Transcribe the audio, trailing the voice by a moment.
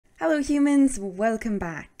Hello humans, welcome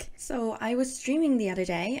back. So I was streaming the other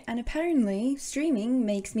day and apparently streaming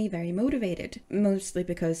makes me very motivated. Mostly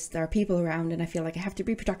because there are people around and I feel like I have to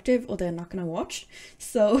be productive or they're not gonna watch.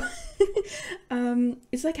 So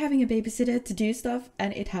it's like having a babysitter to do stuff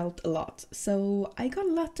and it helped a lot. So I got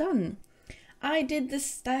a lot done. I did the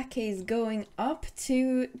staircase going up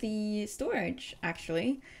to the storage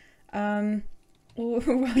actually. Or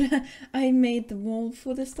rather, I made the wall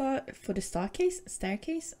for the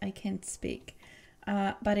staircase. I can't speak,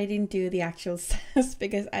 but I didn't do the actual stairs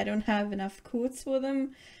because I don't have enough quartz for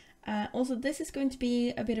them. Also, this is going to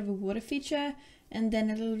be a bit of a water feature, and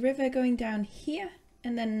then a little river going down here,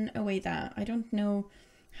 and then away there. I don't know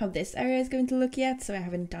how this area is going to look yet, so I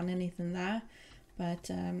haven't done anything there.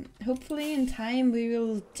 But hopefully, in time, we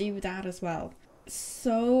will do that as well.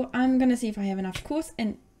 So I'm gonna see if I have enough quartz,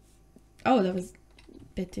 and oh, that was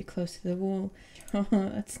bit too close to the wall.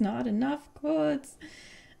 That's not enough quartz.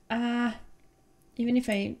 Even if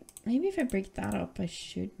maybe if I break that up, I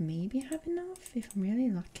should maybe have enough if I'm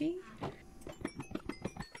really lucky.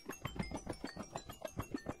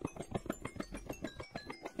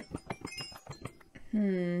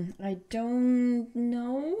 I don't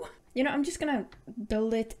know. You know, I'm just gonna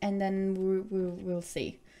build it and then we'll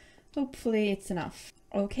see. Hopefully it's enough.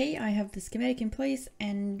 Okay, I have the schematic in place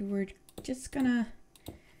and we're just gonna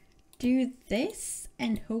do this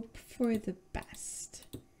and hope for the best.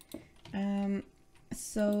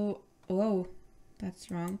 Whoa, that's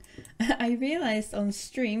wrong. I realized on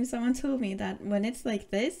stream, someone told me that when it's like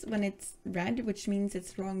this, when it's red, which means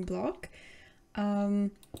it's wrong block,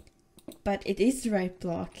 but it is the right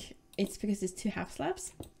block. It's because it's two half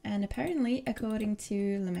slabs, and apparently, according to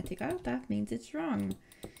Lemetica, that means it's wrong,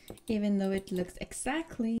 even though it looks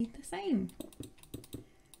exactly the same.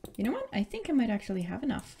 You know what? I think I might actually have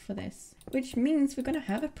enough for this, which means we're gonna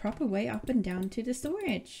have a proper way up and down to the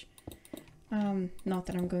storage. Not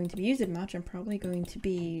that I'm going to use it much, I'm probably going to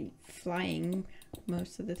be flying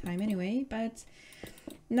most of the time anyway, but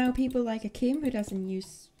now people like Akim, who doesn't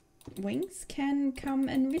use wings, can come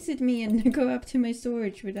and visit me and go up to my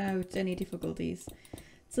storage without any difficulties.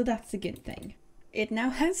 So that's a good thing. It now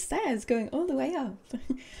has stairs going all the way up.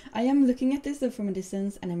 I am looking at this though from a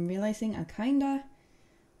distance and I'm realizing I kinda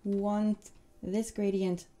want this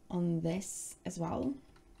gradient on this as well,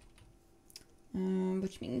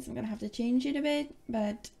 which means I'm gonna have to change it a bit,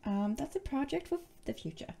 but that's a project for the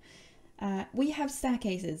future. We have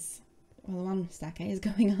staircases, well, one staircase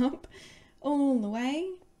going up all the way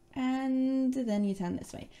and then you turn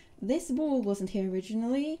this way. This wall wasn't here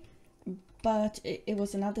originally, but it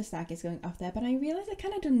was another staircase going up there, but I realized I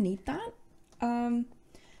kind of don't need that,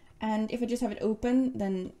 and if I just have it open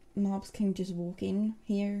then mobs can just walk in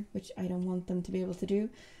here, which I don't want them to be able to do.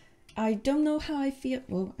 I don't know how I feel.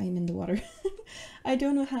 Well, I'm in the water. I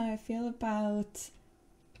don't know how I feel about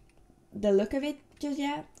the look of it just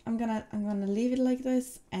yet. I'm gonna leave it like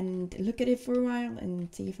this and look at it for a while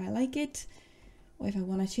and see if I like it or if I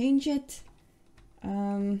want to change it.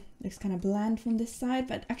 Looks kind of bland from this side,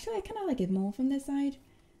 but actually I kind of like it more from this side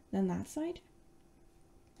than that side.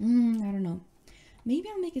 I don't know. Maybe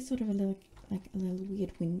I'll make it sort of a little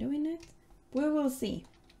weird window in it. We'll see.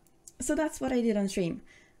 So that's what I did on stream.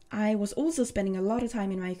 I was also spending a lot of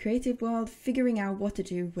time in my creative world figuring out what to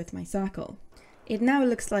do with my circle. It now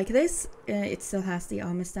looks like this. It still has the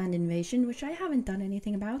armor stand invasion, which I haven't done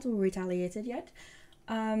anything about or retaliated yet,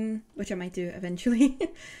 which I might do eventually.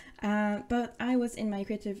 But I was in my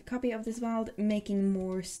creative copy of this world making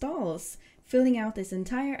more stalls, filling out this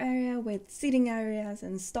entire area with seating areas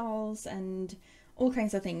and stalls and all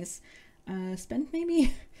kinds of things. Spent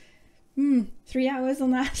maybe 3 hours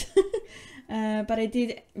on that. But I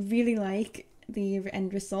did really like the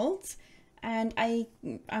end result, and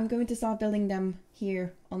I'm going to start building them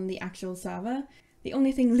here on the actual server. The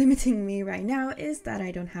only thing limiting me right now is that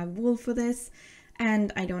I don't have wool for this,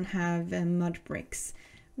 and I don't have mud bricks,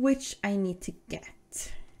 which I need to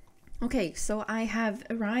get. Okay, so I have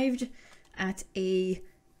arrived at a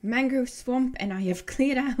mangrove swamp and I have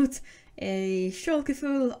cleared out a shulker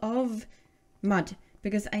full of mud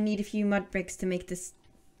because I need a few mud bricks to make this.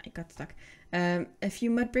 I got stuck. A few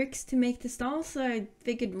mud bricks to make the stall, so I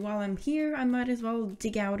figured while I'm here I might as well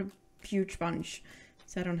dig out a huge bunch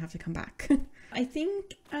so I don't have to come back. I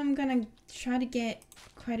think I'm gonna try to get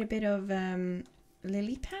quite a bit of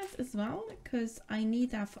lily pads as well because I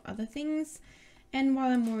need that for other things, and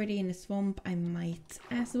while I'm already in the swamp I might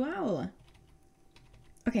as well.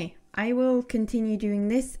 Okay, I will continue doing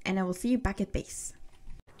this and I will see you back at base.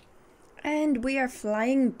 And we are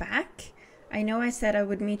flying back. I know I said I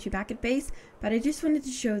would meet you back at base, but I just wanted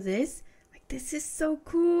to show this. Like, this is so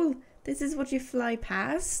cool. This is what you fly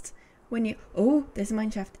past when you... Oh, there's a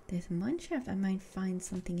mine shaft. There's a mine shaft. I might find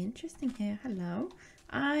something interesting here. Hello.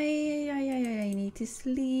 I need to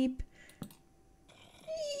sleep.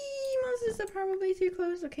 Monsters are probably too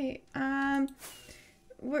close. Okay.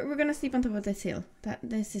 We're gonna sleep on top of this hill.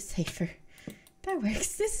 This is safer. That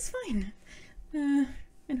works. This is fine.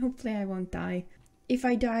 And hopefully I won't die. If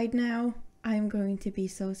I died now, I'm going to be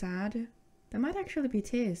so sad. There might actually be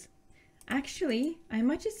tears. Actually, I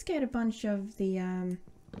might just get a bunch of the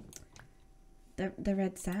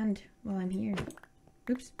red sand while I'm here.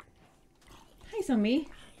 Oops. Hi, zombie.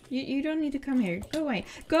 You don't need to come here. Go away.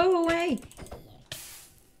 Go away!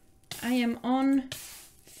 I am on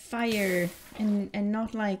fire. And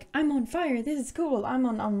not like, I'm on fire, this is cool. I'm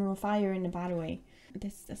on fire in a bad way.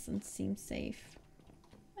 This doesn't seem safe.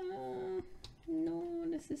 No,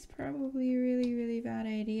 this is probably a really bad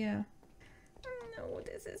idea. No,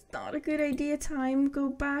 this is not a good idea. Time, go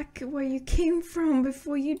back where you came from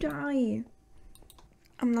before you die.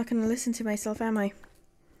 I'm not gonna listen to myself, am I?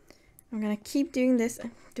 I'm gonna keep doing this.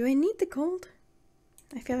 Do I need the gold?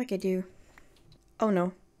 I feel like I do. Oh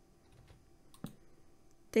no.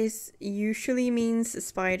 This usually means a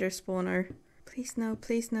spider spawner. Please no,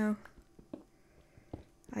 please no.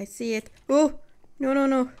 I see it. Oh!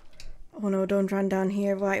 No. Oh no, don't run down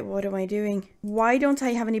here. What am I doing? Why don't I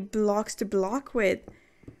have any blocks to block with?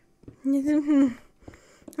 I'm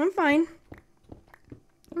fine.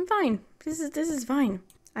 I'm fine. This is fine.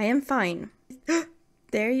 I am fine.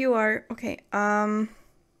 There you are. Okay,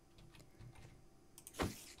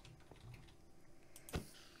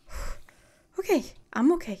 okay,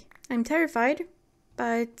 I'm okay. I'm terrified,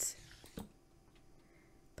 but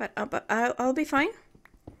I'll be fine.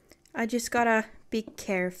 I just gotta be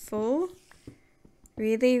careful.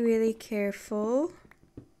 Really careful.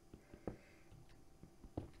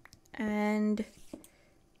 And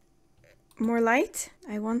more light.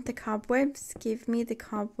 I want the cobwebs. Give me the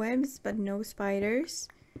cobwebs, but no spiders.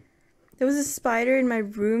 There was a spider in my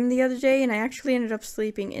room the other day, and I actually ended up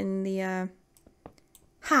sleeping in the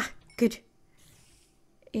good.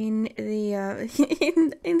 In the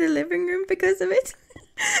in the living room because of it.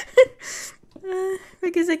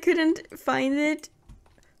 Because I couldn't find it.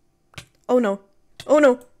 Oh no. Oh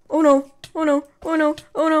no. Oh no. Oh no. Oh no.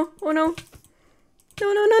 Oh no. Oh no. No.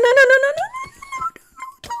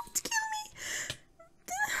 Don't kill me.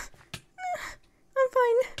 I'm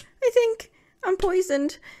fine. I think I'm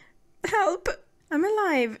poisoned. Help. I'm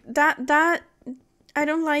alive. That I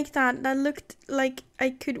don't like that. That looked like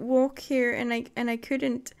I could walk here and I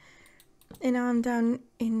couldn't. And now I'm down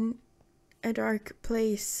in a dark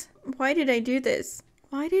place. Why did I do this?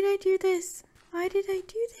 Why did I do this? Why did I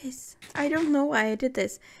do this? I don't know why I did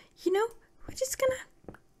this. You know, we're just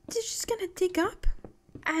gonna dig up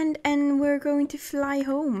and we're going to fly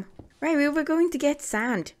home. Right, we were going to get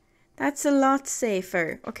sand. That's a lot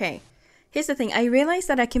safer. Okay. Here's the thing. I realized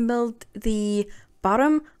that I can build the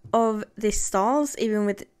bottom of the stalls even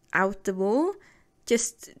without the wall,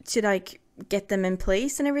 just to like get them in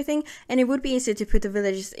place and everything. And it would be easier to put the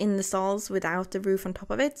villagers in the stalls without the roof on top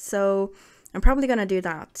of it. So I'm probably gonna do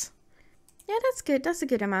that. Yeah, that's good. That's a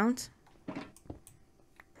good amount.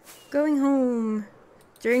 Going home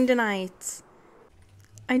during the night.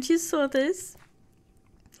 I just saw this.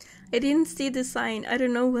 I didn't see the sign. I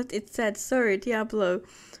don't know what it said. Sorry, Diablo.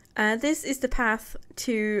 This is the path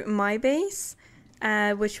to my base,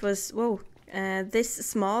 which was, this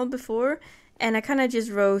small before. And I kind of just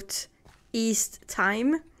wrote East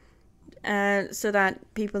Time, so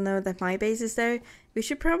that people know that my base is there. We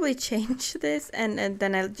should probably change this, and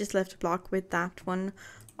then I just left a block with that one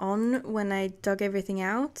on when I dug everything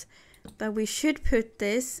out. But we should put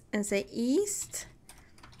this and say East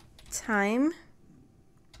Time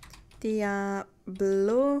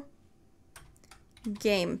Diablo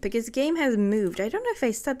Game, because Game has moved. I don't know if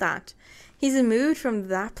I said that. He's moved from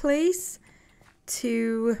that place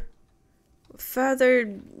to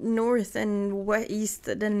further north and east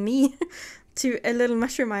than me to a little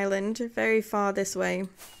mushroom island very far this way.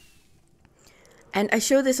 And I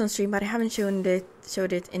showed this on stream, but I haven't showed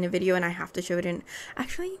it in a video, and I have to show it in...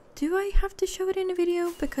 Actually, do I have to show it in a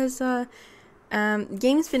video? Because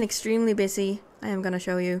Game's been extremely busy. I am gonna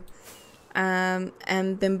show you. And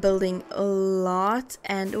been building a lot,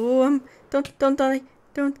 and don't die,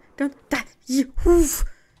 don't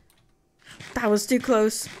that was too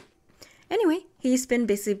close. Anyway, he's been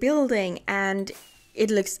busy building, and it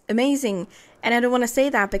looks amazing. And I don't want to say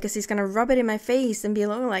that because he's gonna rub it in my face and be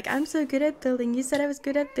like, I'm so good at building. You said I was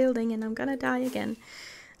good at building, and I'm gonna die again.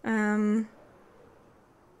 Okay.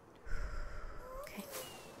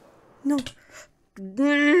 No.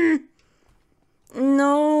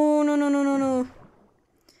 No, no, no, no, no, no.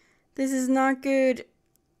 This is not good.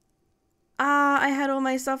 Ah, I had all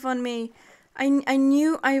my stuff on me. I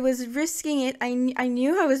knew I was risking it. I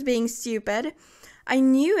knew I was being stupid. I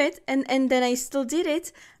knew it, and then I still did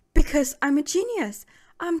it because I'm a genius.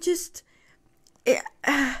 I'm just...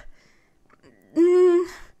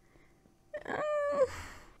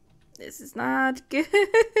 this is not good.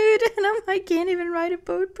 And I can't even ride a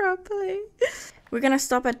boat properly. We're gonna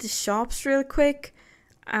stop at the shops real quick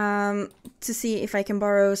to see if I can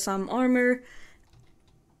borrow some armor.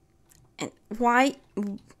 And why?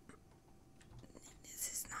 This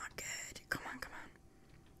is not good. Come on, come on.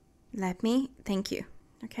 Let me. Thank you.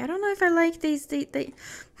 Okay, I don't know if I like these. They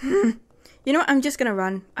You know what? I'm just gonna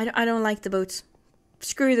run. I don't like the boats.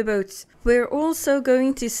 Screw the boats. We're also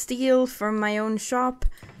going to steal from my own shop.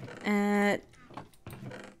 There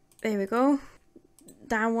we go.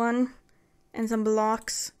 That one. And some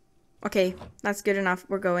blocks. Okay, that's good enough.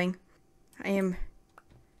 We're going. I am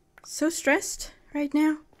so stressed right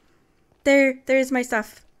now. There's my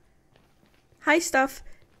stuff. Hi, stuff.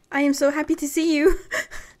 I am so happy to see you.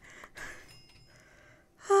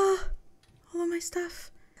 Oh, all of my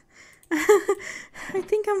stuff. I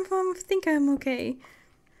think I'm okay.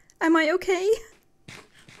 Am I okay?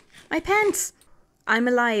 My pants. I'm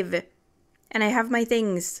alive. And I have my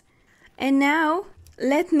things. And now,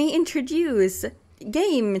 let me introduce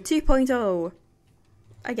Game 2.0.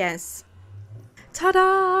 I guess.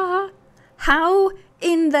 Ta-da! How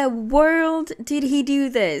in the world did he do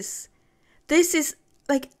this? This is,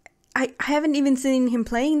 like, I haven't even seen him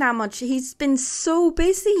playing that much. He's been so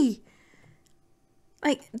busy.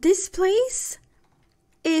 Like, this place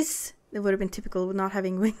is... It would have been typical with not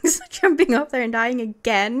having wings, jumping up there and dying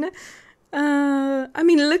again. I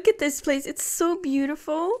mean, look at this place. It's so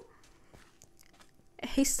beautiful.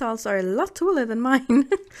 His stalls are a lot taller than mine.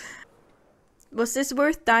 Was this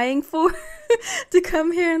worth dying for? To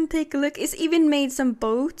come here and take a look? It's even made some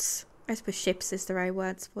boats. I suppose ships is the right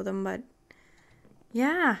words for them, but...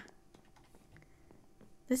 Yeah.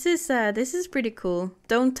 This is pretty cool.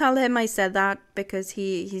 Don't tell him I said that, because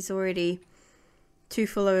he's already too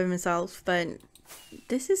full of himself, but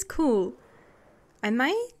this is cool. I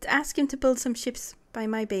might ask him to build some ships by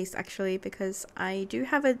my base, actually, because I do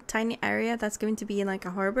have a tiny area that's going to be in like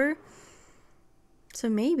a harbor. So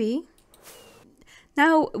maybe.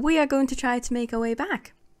 Now we are going to try to make our way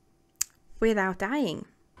back without dying.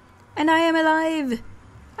 And I am alive!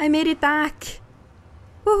 I made it back!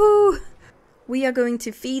 Woohoo! We are going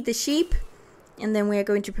to feed the sheep, and then we are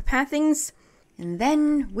going to prepare things, and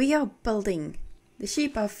then we are building. The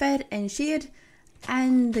sheep are fed and sheared,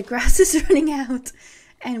 and the grass is running out.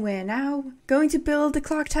 And we're now going to build the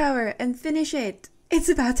clock tower and finish it. It's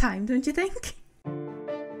about time, don't you think?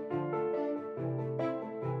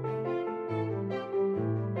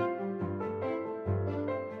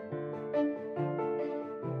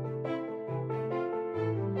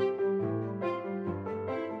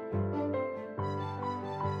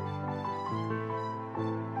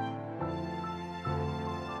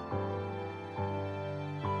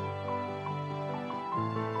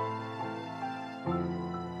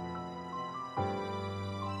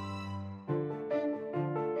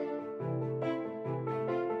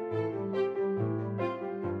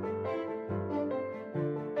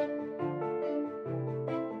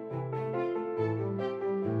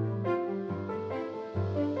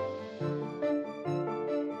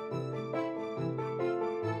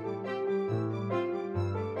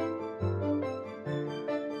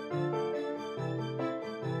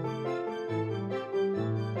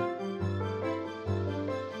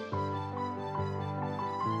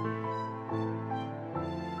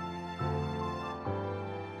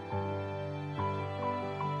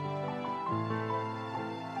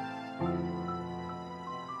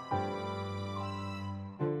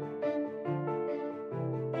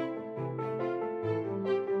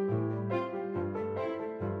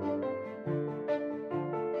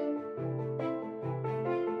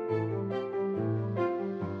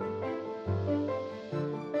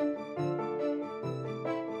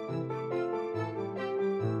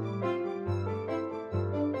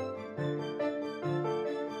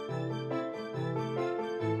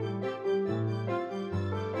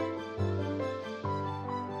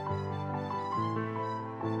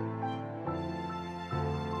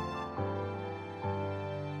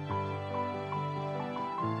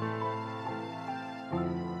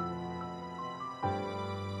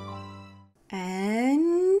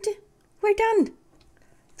 And we're done.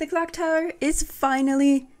 The clock tower is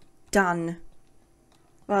finally done.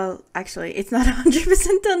 Well, actually, it's not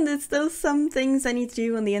 100% done. There's still some things I need to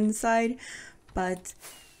do on the inside, but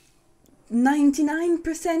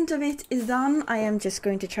 99% of it is done. I am just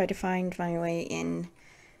going to try to find my way in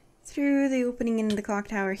through the opening in the clock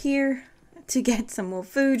tower here to get some more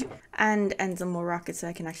food and some more rockets so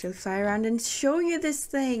I can actually fly around and show you this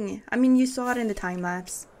thing. I mean, you saw it in the time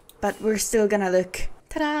lapse, but we're still gonna look.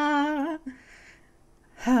 Ta-da!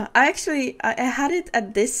 I had it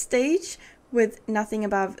at this stage with nothing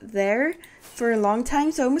above there for a long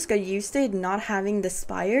time, so I almost got used to it not having the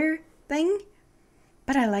spire thing.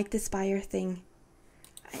 But I like the spire thing.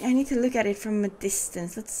 I need to look at it from a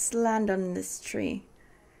distance. Let's land on this tree.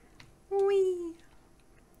 Whee!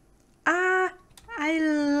 Ah! I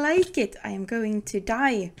like it. I am going to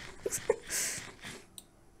die.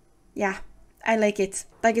 Yeah, I like it.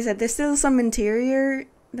 Like I said, there's still some interior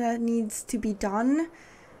that needs to be done.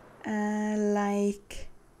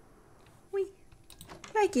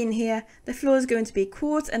 Like in here, the floor is going to be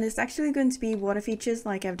quartz, and it's actually going to be water features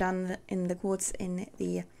like I've done in the quartz in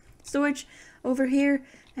the storage over here,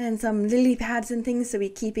 and some lily pads and things, so we're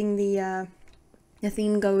keeping the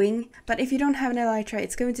theme going. But if you don't have an elytra,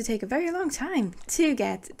 it's going to take a very long time to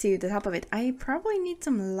get to the top of it. I probably need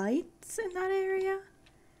some lights in that area.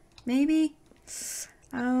 Maybe.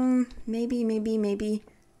 Maybe.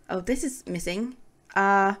 Oh, this is missing.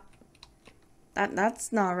 That's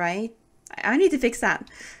not right. I need to fix that.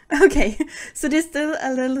 Okay, so there's still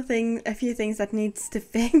a few things that needs to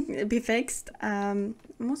be fixed. I'm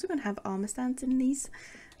also gonna have armor stands in these.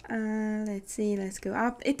 Let's see, let's go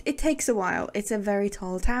up. It takes a while. It's a very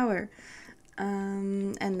tall tower.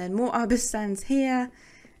 And then more armor stands here,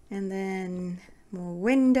 and then more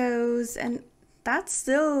windows, and that's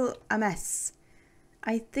still a mess.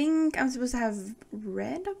 I think I'm supposed to have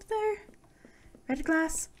red up there, red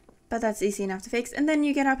glass. But that's easy enough to fix. And then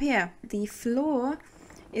you get up here. The floor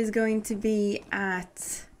is going to be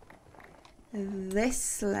at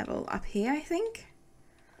this level up here, I think.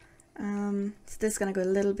 So this is going to go a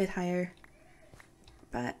little bit higher.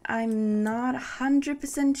 But I'm not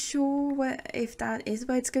 100% sure if that is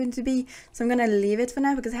where it's going to be. So I'm going to leave it for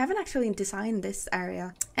now because I haven't actually designed this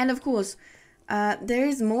area. And of course, there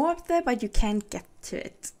is more up there, but you can't get to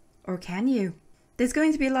it. Or can you? There's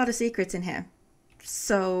going to be a lot of secrets in here.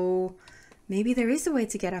 So maybe there is a way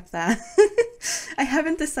to get up there. I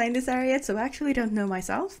haven't designed this area yet, so I actually don't know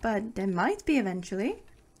myself, but there might be eventually.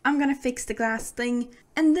 I'm gonna fix the glass thing,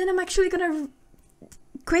 and then I'm actually gonna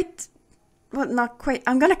quit. Well, not quit.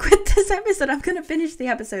 I'm gonna quit this episode. I'm gonna finish the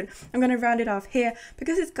episode. I'm gonna round it off here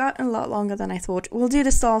because it's gotten a lot longer than I thought. We'll do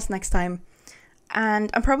the stalls next time.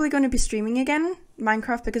 And I'm probably going to be streaming again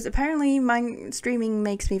Minecraft because apparently streaming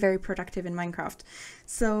makes me very productive in Minecraft.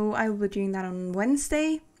 So I will be doing that on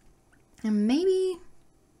Wednesday, and maybe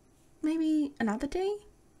another day.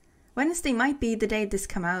 Wednesday might be the day this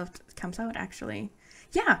comes out actually.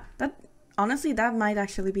 Yeah, honestly that might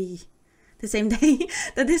actually be the same day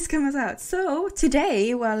that this comes out. So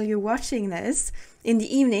today, while you're watching this, in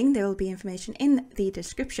the evening, there will be information in the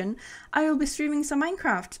description. I will be streaming some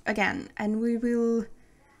Minecraft again, and we will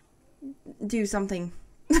do something.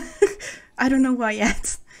 I don't know why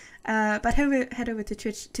yet. But head over to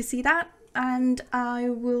Twitch to see that, and I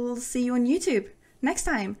will see you on YouTube next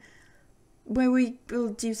time, where we will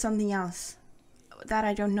do something else that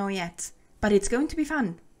I don't know yet. But it's going to be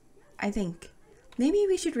fun, I think. Maybe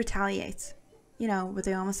we should retaliate, you know, with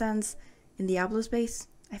the armor stands in Diablo's base.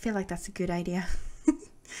 I feel like that's a good idea.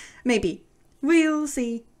 Maybe. We'll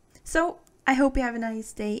see. So, I hope you have a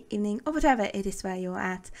nice day, evening, or whatever it is where you're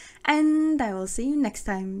at. And I will see you next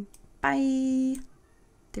time. Bye.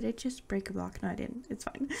 Did I just break a block? No, I didn't. It's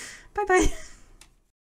fine. Bye-bye.